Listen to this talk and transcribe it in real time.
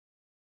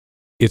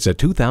It's a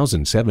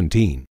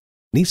 2017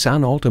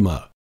 Nissan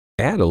Altima.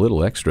 Add a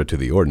little extra to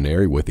the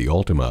ordinary with the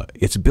Altima.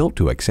 It's built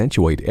to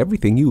accentuate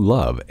everything you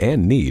love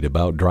and need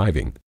about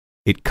driving.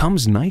 It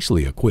comes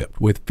nicely equipped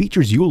with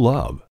features you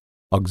love: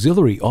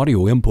 auxiliary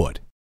audio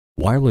input,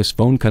 wireless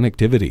phone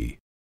connectivity,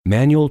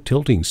 manual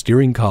tilting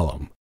steering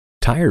column,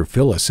 tire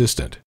fill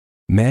assistant,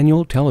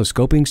 manual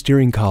telescoping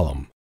steering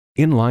column,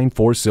 inline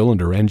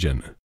 4-cylinder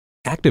engine,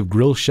 active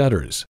grille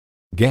shutters,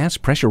 gas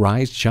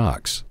pressurized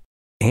shocks,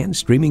 and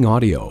streaming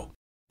audio.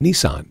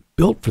 Nissan,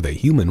 built for the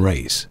human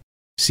race.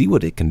 See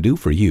what it can do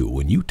for you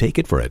when you take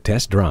it for a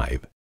test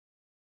drive.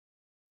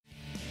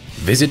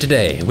 Visit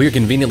today. We're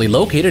conveniently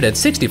located at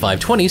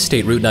 6520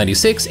 State Route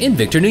 96 in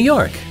Victor, New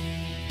York.